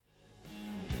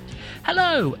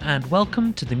Hello, and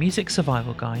welcome to the Music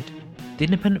Survival Guide, the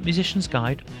independent musician's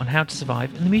guide on how to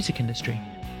survive in the music industry.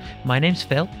 My name's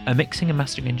Phil, a mixing and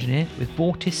mastering engineer with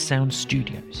Vortis Sound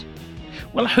Studios.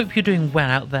 Well, I hope you're doing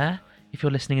well out there. If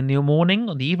you're listening in the morning,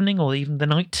 or the evening, or even the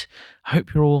night, I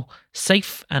hope you're all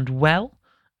safe and well,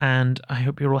 and I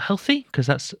hope you're all healthy, because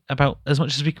that's about as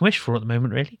much as we can wish for at the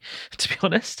moment, really, to be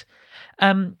honest.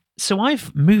 So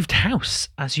I've moved house,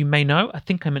 as you may know. I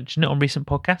think I mentioned it on recent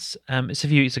podcasts. It's a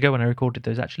few weeks ago when I recorded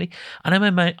those, actually. And I'm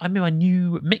in my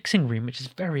new mixing room, which is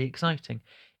very exciting.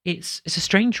 It's a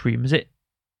strange room, is it?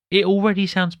 It already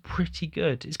sounds pretty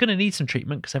good. It's going to need some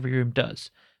treatment, because every room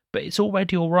does. But it's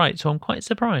already all right, so I'm quite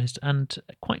surprised and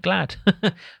quite glad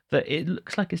that it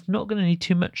looks like it's not going to need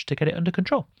too much to get it under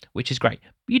control, which is great.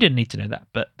 You didn't need to know that,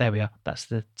 but there we are. That's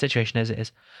the situation as it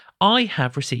is. I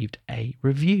have received a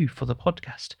review for the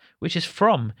podcast, which is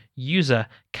from user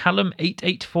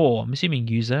Callum884. I'm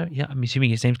assuming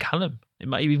his name's Callum. It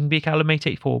might even be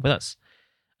Callum884, but that's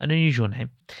an unusual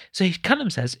name. So Callum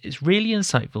says, it's really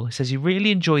insightful. He says he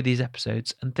really enjoyed these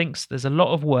episodes and thinks there's a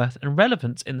lot of worth and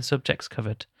relevance in the subjects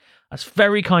covered. That's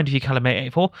very kind of you,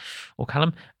 Callum884, or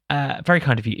Callum. Very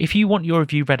kind of you. If you want your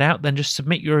review read out, then just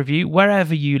submit your review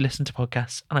wherever you listen to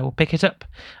podcasts, and I will pick it up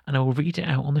and I will read it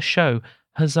out on the show.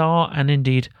 Huzzah, and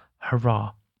indeed,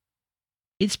 hurrah.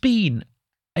 It's been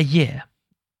a year,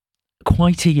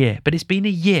 quite a year, but it's been a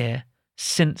year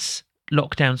since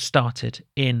lockdown started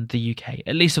in the UK,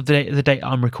 at least of the date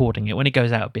I'm recording it. When it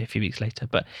goes out, it'll be a few weeks later,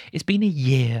 but it's been a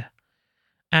year.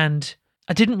 And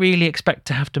I didn't really expect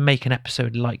to have to make an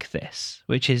episode like this,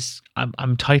 which is,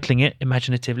 I'm titling it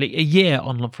imaginatively, a year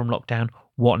on from lockdown,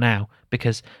 what now?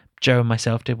 Because Joe and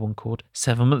myself did one called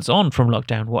 7 months on from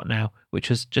lockdown, what now? Which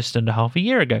was just under half a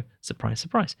year ago. Surprise,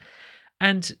 surprise.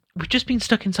 And we've just been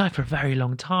stuck inside for a very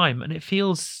long time, and it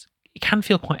can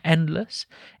feel quite endless.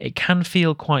 It can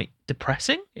feel quite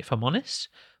depressing, if I'm honest.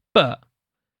 But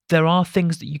there are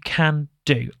things that you can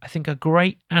do. I think a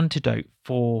great antidote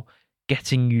for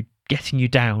getting you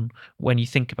down when you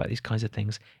think about these kinds of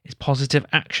things is positive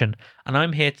action. And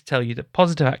I'm here to tell you that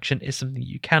positive action is something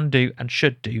you can do and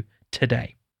should do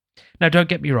today. Now, don't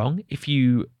get me wrong. If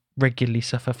you regularly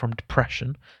suffer from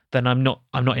depression, then I'm not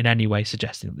in any way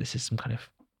suggesting that this is some kind of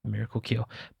miracle cure.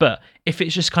 But if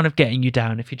it's just kind of getting you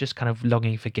down, if you're just kind of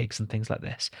longing for gigs and things like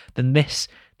this, then this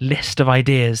list of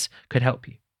ideas could help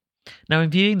you. Now, I'm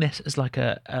viewing this as like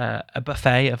a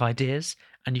buffet of ideas,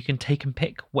 and you can take and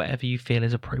pick whatever you feel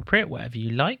is appropriate, whatever you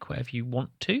like, whatever you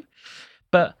want to.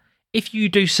 But if you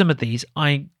do some of these,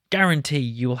 I guarantee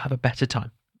you will have a better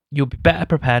time. You'll be better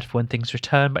prepared for when things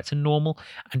return back to normal,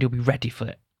 and you'll be ready for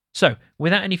it. So,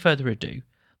 without any further ado,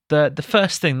 the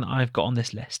first thing that I've got on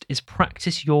this list is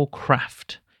practice your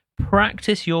craft.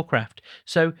 Practice your craft.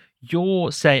 So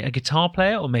you're, say, a guitar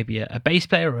player, or maybe a bass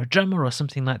player or a drummer or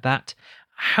something like that.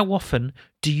 How often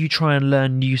do you try and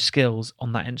learn new skills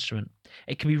on that instrument?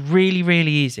 It can be really,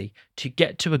 really easy to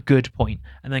get to a good point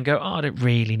and then go, I don't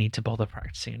really need to bother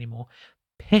practicing anymore.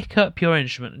 Pick up your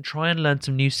instrument and try and learn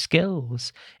some new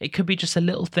skills. It could be just a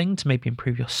little thing to maybe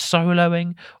improve your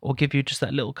soloing, or give you just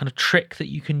that little kind of trick that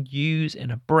you can use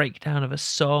in a breakdown of a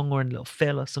song or in a little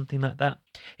fill or something like that.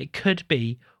 It could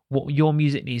be what your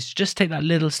music needs. Just take that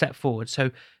little step forward.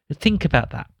 So think about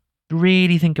that.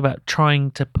 Really think about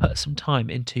trying to put some time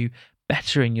into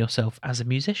bettering yourself as a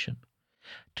musician.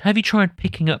 Have you tried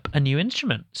picking up a new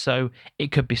instrument? So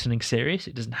it could be something serious.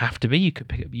 It doesn't have to be. You could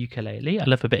pick up ukulele. I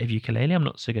love a bit of ukulele. I'm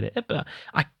not so good at it, but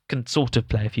I can sort of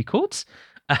play a few chords.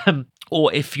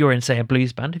 Or if you're in, say, a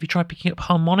blues band, have you tried picking up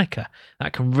harmonica?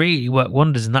 That can really work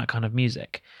wonders in that kind of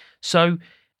music. So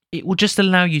it will just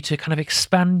allow you to kind of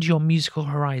expand your musical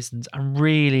horizons and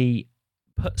really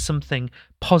put something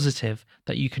positive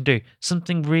that you can do,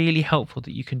 something really helpful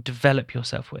that you can develop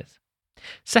yourself with.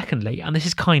 Secondly, and this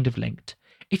is kind of linked,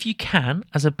 if you can,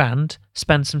 as a band,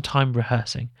 spend some time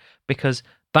rehearsing, because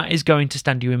that is going to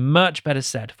stand you in much better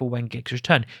stead for when gigs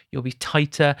return. You'll be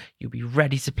tighter, you'll be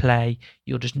ready to play,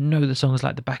 you'll just know the songs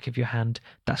like the back of your hand.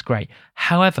 That's great.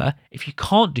 However, if you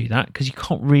can't do that, because you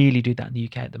can't really do that in the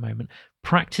UK at the moment,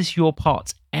 practice your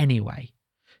parts anyway.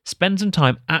 Spend some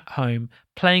time at home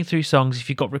playing through songs if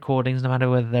you've got recordings, no matter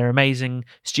whether they're amazing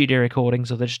studio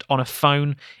recordings or they're just on a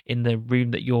phone in the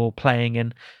room that you're playing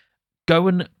in. Go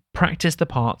and practice the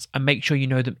parts and make sure you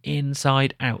know them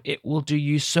inside out. It will do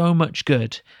you so much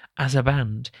good as a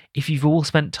band if you've all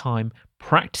spent time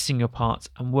practicing your parts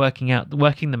and working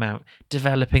them out,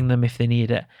 developing them if they need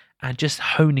it, and just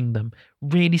honing them.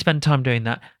 Really spend time doing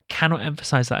that. Cannot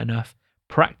emphasize that enough.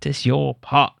 Practice your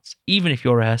parts. Even if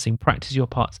you're rehearsing, practice your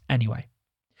parts anyway.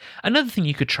 Another thing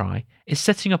you could try is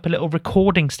setting up a little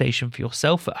recording station for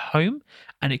yourself at home,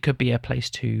 and it could be a place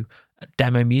to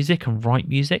demo music and write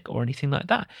music or anything like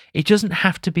that. It doesn't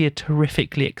have to be a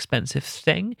terrifically expensive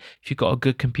thing. If you've got a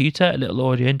good computer, a little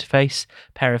audio interface,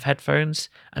 pair of headphones,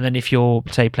 and then if you're,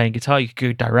 say, playing guitar, you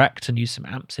could go direct and use some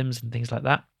amp sims and things like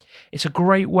that. It's a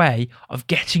great way of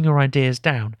getting your ideas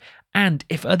down. And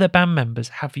if other band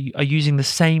members are using the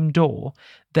same DAW,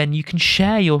 then you can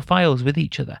share your files with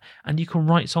each other and you can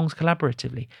write songs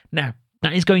collaboratively. Now,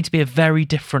 that is going to be a very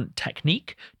different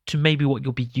technique to maybe what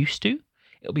you'll be used to.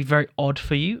 It'll be very odd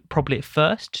for you, probably at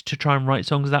first, to try and write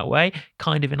songs that way,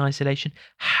 kind of in isolation.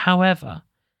 However,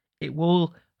 it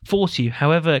will force you,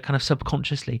 however, kind of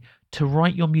subconsciously, to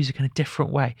write your music in a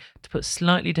different way, to put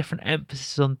slightly different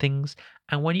emphasis on things.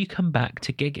 And when you come back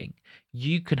to gigging,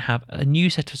 you can have a new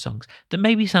set of songs that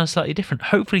maybe sound slightly different,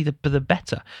 hopefully the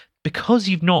better, because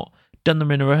you've not done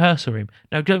them in a rehearsal room.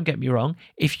 Now, don't get me wrong,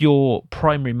 if your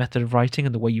primary method of writing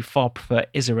and the way you far prefer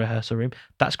is a rehearsal room,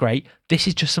 that's great. This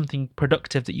is just something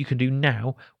productive that you can do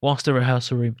now whilst the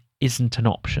rehearsal room isn't an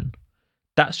option.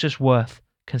 That's just worth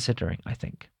considering, I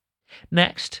think.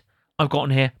 Next, I've got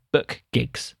on here, book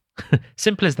gigs.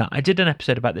 Simple as that. I did an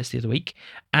episode about this the other week,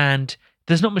 and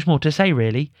there's not much more to say,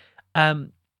 really.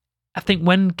 I think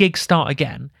when gigs start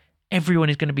again,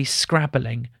 everyone is going to be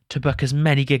scrabbling to book as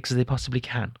many gigs as they possibly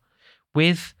can.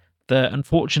 With the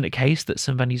unfortunate case that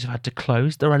some venues have had to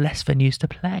close, there are less venues to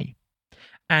play.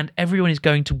 And everyone is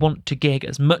going to want to gig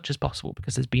as much as possible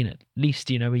because there's been at least,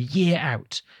 a year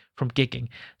out from gigging.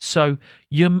 So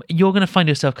you're going to find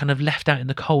yourself kind of left out in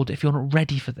the cold if you're not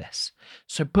ready for this.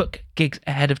 So book gigs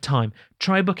ahead of time.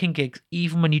 Try booking gigs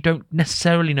even when you don't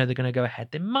necessarily know they're going to go ahead.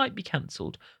 They might be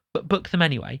cancelled, but book them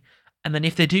anyway. And then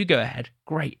if they do go ahead,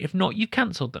 great. If not, you've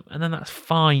cancelled them. And then that's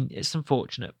fine. It's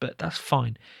unfortunate, but that's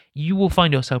fine. You will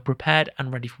find yourself prepared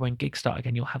and ready for when gigs start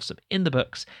again. You'll have some in the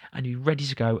books and you're ready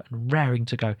to go and raring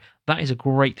to go. That is a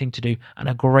great thing to do and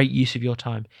a great use of your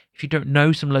time. If you don't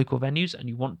know some local venues and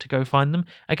you want to go find them,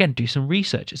 again, do some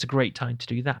research. It's a great time to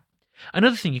do that.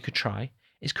 Another thing you could try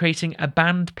is creating a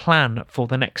band plan for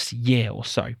the next year or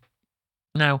so.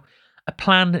 Now, a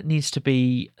plan needs to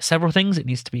be several things. It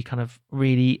needs to be kind of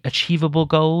really achievable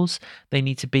goals. They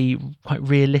need to be quite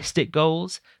realistic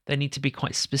goals. They need to be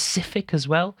quite specific as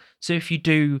well. So if you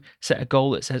do set a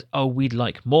goal that says, we'd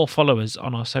like more followers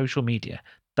on our social media,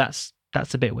 that's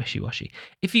a bit wishy-washy.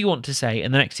 If you want to say,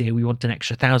 in the next year, we want an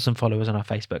extra 1,000 followers on our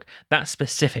Facebook, that's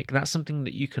specific. That's something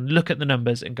that you can look at the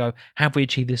numbers and go, have we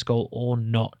achieved this goal or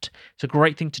not? It's a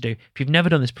great thing to do. If you've never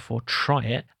done this before, try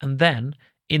it. And then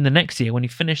in the next year, when you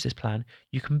finish this plan,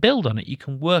 you can build on it. You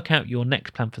can work out your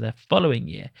next plan for the following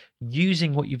year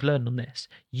using what you've learned on this,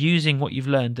 using what you've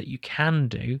learned that you can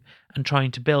do and trying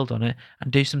to build on it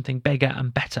and do something bigger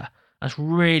and better. That's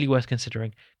really worth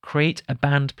considering. Create a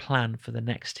band plan for the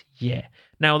next year.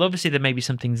 Now, obviously, there may be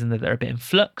some things in there that are a bit in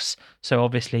flux. So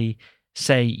obviously,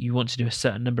 say you want to do a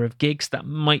certain number of gigs, that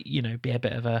might, be a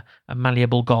bit of a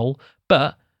malleable goal,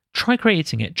 but try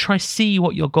creating it. Try see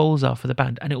what your goals are for the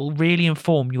band, and it will really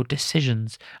inform your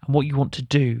decisions and what you want to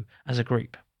do as a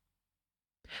group.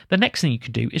 The next thing you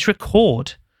can do is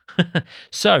record.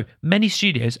 So many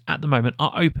studios at the moment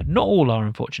are open. Not all are,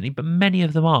 unfortunately, but many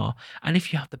of them are. And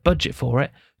if you have the budget for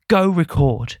it, go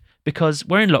record. Because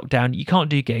we're in lockdown, you can't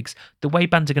do gigs. The way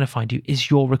bands are going to find you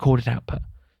is your recorded output.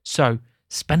 So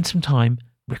spend some time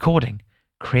recording.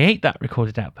 Create that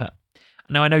recorded output.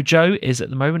 Now, I know Joe is at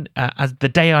the moment, as the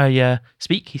day I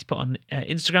speak, he's put on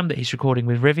Instagram that he's recording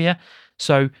with Rivia.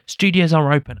 So studios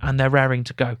are open and they're raring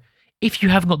to go. If you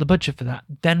haven't got the budget for that,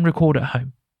 then record at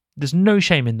home. There's no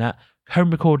shame in that.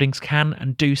 Home recordings can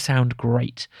and do sound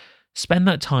great. Spend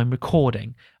that time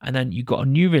recording, and then you've got a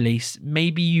new release.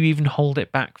 Maybe you even hold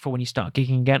it back for when you start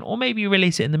gigging again, or maybe you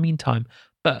release it in the meantime.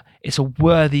 But it's a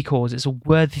worthy cause. It's a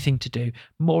worthy thing to do.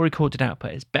 More recorded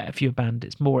output is better for your band.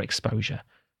 It's more exposure.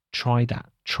 Try that.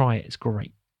 Try it. It's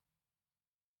great.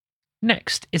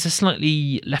 Next is a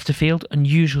slightly left of field,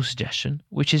 unusual suggestion,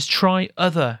 which is try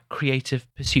other creative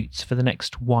pursuits for the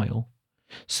next while.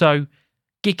 So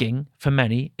gigging, for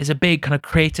many, is a big kind of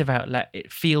creative outlet.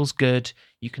 It feels good.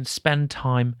 You can spend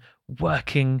time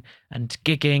working and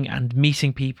gigging and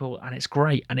meeting people, and it's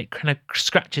great. And it kind of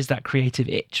scratches that creative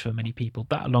itch for many people,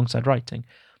 that alongside writing.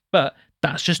 But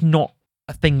that's just not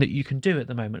a thing that you can do at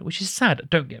the moment, which is sad.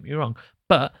 Don't get me wrong.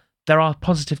 But there are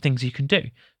positive things you can do.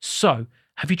 So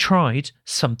have you tried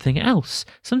something else?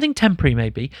 Something temporary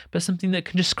maybe, but something that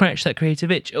can just scratch that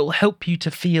creative itch. It'll help you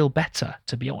to feel better,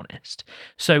 to be honest.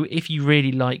 So if you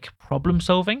really like problem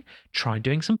solving, try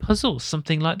doing some puzzles,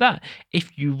 something like that.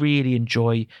 If you really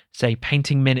enjoy, say,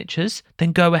 painting miniatures,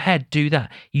 then go ahead, do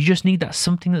that. You just need that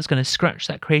something that's going to scratch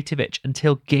that creative itch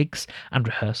until gigs and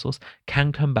rehearsals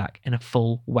can come back in a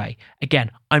full way.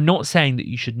 Again, I'm not saying that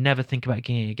you should never think about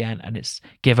gigging again and it's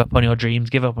give up on your dreams,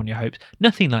 give up on your hopes,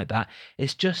 nothing like that.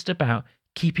 It's just about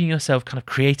keeping yourself kind of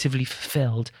creatively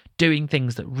fulfilled, doing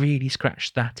things that really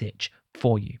scratch that itch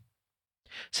for you.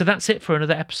 So that's it for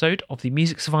another episode of the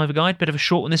Music Survivor Guide. Bit of a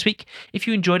short one this week. If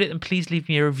you enjoyed it, then please leave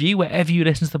me a review wherever you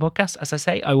listen to the podcast. As I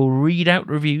say, I will read out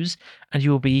reviews and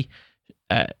you will be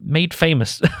made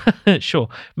famous. Sure,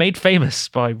 made famous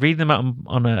by reading them out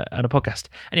on a podcast.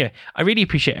 Anyway, I really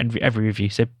appreciate every review,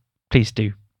 so please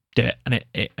do it, and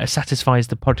it satisfies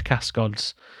the podcast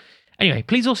gods. Anyway,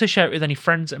 please also share it with any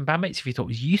friends and bandmates if you thought it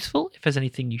was useful. If there's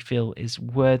anything you feel is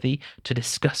worthy to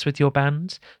discuss with your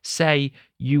bands, say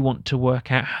you want to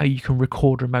work out how you can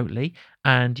record remotely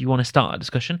and you want to start a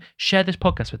discussion, share this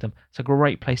podcast with them. It's a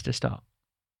great place to start.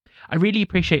 I really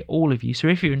appreciate all of you, so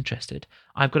if you're interested,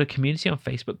 I've got a community on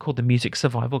Facebook called the Music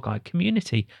Survival Guide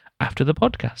Community after the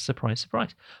podcast. Surprise,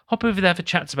 surprise. Hop over there for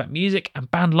chats about music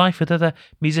and band life with other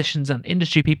musicians and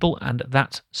industry people and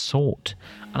that sort.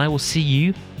 And I will see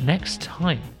you next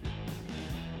time.